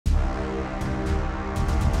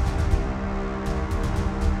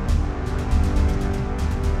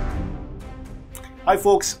Hi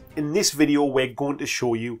folks, in this video we're going to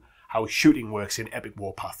show you how shooting works in Epic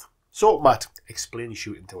Warpath. So Matt, explain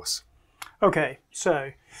shooting to us. Okay,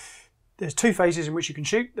 so there's two phases in which you can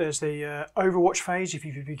shoot. There's the Overwatch phase. If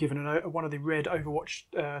you've been given one of the red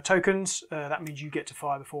Overwatch tokens, that means you get to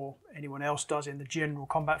fire before anyone else does in the general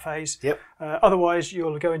combat phase. Yep. Otherwise,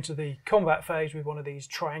 you'll go into the combat phase with one of these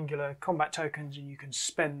triangular combat tokens, and you can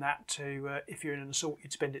spend that to, if you're in an assault,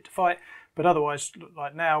 you'd spend it to fight. But otherwise,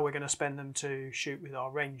 like now, we're going to spend them to shoot with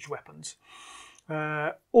our ranged weapons.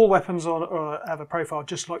 All weapons have a profile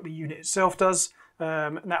just like the unit itself does.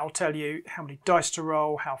 And that will tell you how many dice to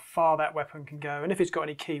roll, how far that weapon can go, and if it's got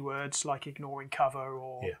any keywords like ignoring cover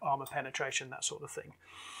or armor penetration, that sort of thing.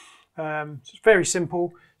 So it's very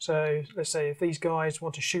simple. So let's say if these guys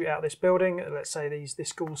want to shoot out this building, let's say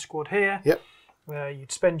this ghoul squad here, Yep.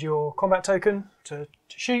 You'd spend your combat token to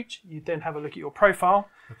shoot. You'd then have a look at your profile.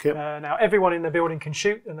 Okay. Now everyone in the building can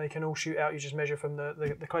shoot, and they can all shoot out. You just measure from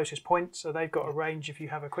the closest point. So they've got a range. If you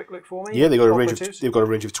have a quick look for me, Yeah, they've got a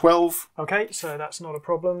range of 12. Okay, so that's not a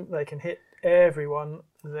problem. They can hit everyone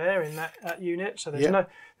there in that unit. So there's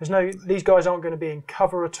no. These guys aren't going to be in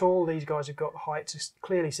cover at all. These guys have got height to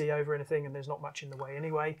clearly see over anything, and there's not much in the way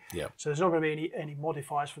anyway. Yeah. So there's not going to be any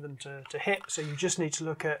modifiers for them to hit. So you just need to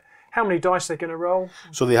look at how many dice they're going to roll.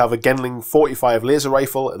 So they have a Genling 45 laser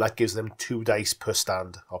rifle, and that gives them 2 dice per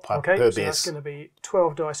stand or per base. So that's going to be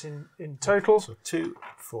 12 dice in total. So 2,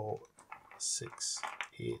 4, 6,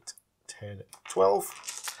 8, 10,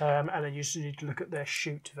 12. And then you just need to look at their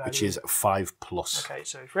shoot value, Which is 5+. Okay,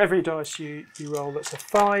 so for every dice you roll that's a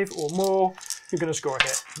 5 or more, you're going to score a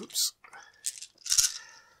hit. Oops.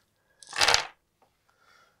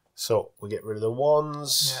 So we get rid of the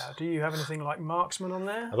ones. Yeah. Do you have anything like marksman on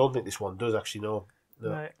there? I don't think this one does actually. No.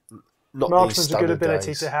 No. Not Marksman's a good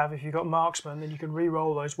ability dice to have. If you've got marksman, then you can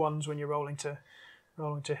re-roll those ones when you're rolling to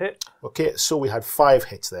hit. Okay, so we had 5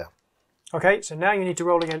 hits there. Okay, so now you need to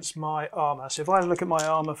roll against my armour. So if I look at my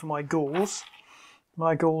armour for my ghouls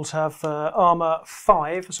have armour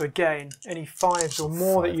 5. So again, any 5s or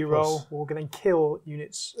more that you roll will then kill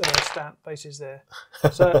units bases there.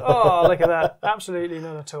 So, oh, look at that. Absolutely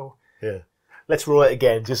none at all. Yeah. Let's roll it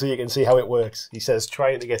again just so you can see how it works. He says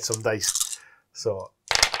trying to get some dice. So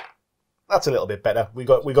that's a little bit better. We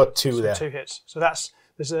got 2 there. 2 hits. So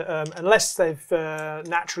there's unless they've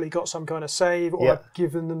naturally got some kind of save, or I've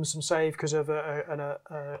given them some save because of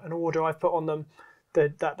an order I've put on them.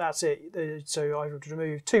 That's it. So I would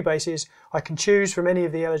remove 2 bases. I can choose from any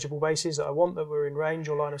of the eligible bases that I want that were in range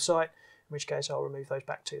or line of sight, in which case I'll remove those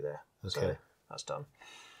back 2 there. Okay. So that's done.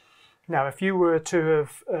 Now, if you were to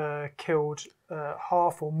have killed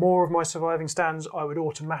half or more of my surviving stands, I would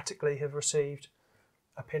automatically have received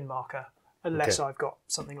a pin marker, unless I've got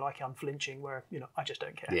something like unflinching, where I just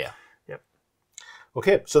don't care. Yeah. Yep.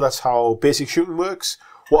 Okay, so that's how basic shooting works.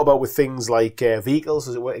 What about with things like vehicles?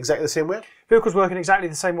 Does it work exactly the same way? Vehicles work in exactly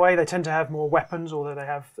the same way. They tend to have more weapons, although they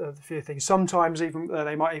have a few things. Sometimes even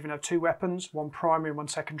they might even have 2 weapons, one primary and one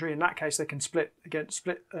secondary. In that case, they can split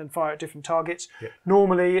and fire at different targets. Yep.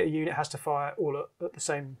 Normally, a unit has to fire all at the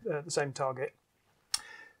same target.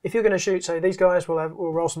 If you're going to shoot, say these guys, we'll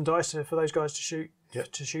roll some dice for those guys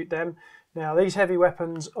to shoot them. Now, these heavy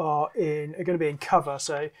weapons are going to be in cover,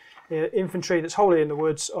 so infantry that's wholly in the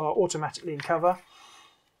woods are automatically in cover.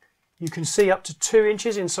 You can see up to 2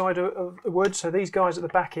 inches inside of the wood, so these guys at the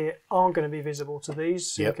back here aren't going to be visible to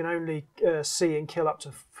these. So you can only see and kill up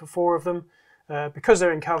to 4 of them. Because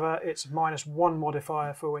they're in cover, it's -1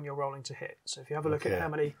 modifier for when you're rolling to hit. So if you have a look at how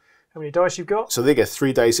many dice you've got. So they get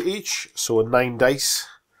 3 dice each, so 9 dice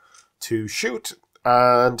to shoot,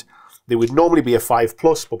 and they would normally be a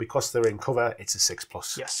 5+, but because they're in cover, it's a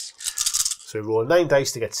 6+. Yes. So we roll 9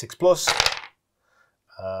 dice to get 6+,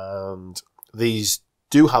 and these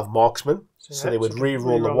do have marksman, so they would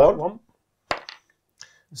re-roll the 1.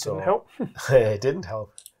 So didn't help. It didn't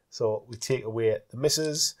help. So we take away the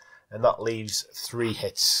misses, and that leaves 3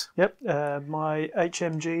 hits. Yep. My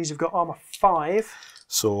HMGs have got armour 5.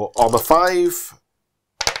 So armour 5.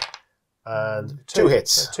 And 2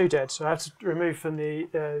 hits. So 2 dead. So I have to remove from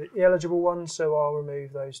the eligible ones, so I'll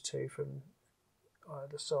remove those 2 from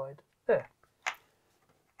either side. There.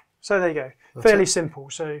 So there you go. That's fairly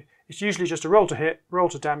simple. So it's usually just a roll to hit, roll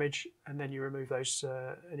to damage, and then you remove those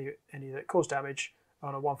any that cause damage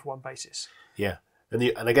on a 1-for-1 basis. Yeah.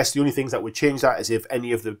 And I guess the only things that would change that is if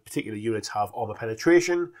any of the particular units have armour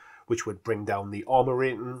penetration, which would bring down the armour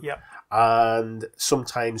rating. Yep. And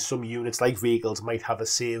sometimes some units, like vehicles, might have a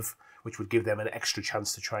save, which would give them an extra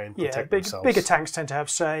chance to try and protect themselves. Bigger tanks tend to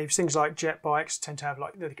have saves. Things like jet bikes tend to have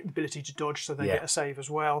like the ability to dodge, so they get a save as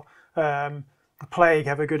well. The Plague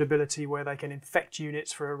have a good ability where they can infect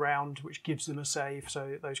units for a round, which gives them a save.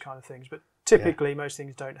 So those kind of things. But typically, most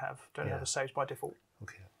things don't have a save by default.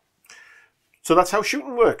 Okay. So that's how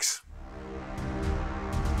shooting works.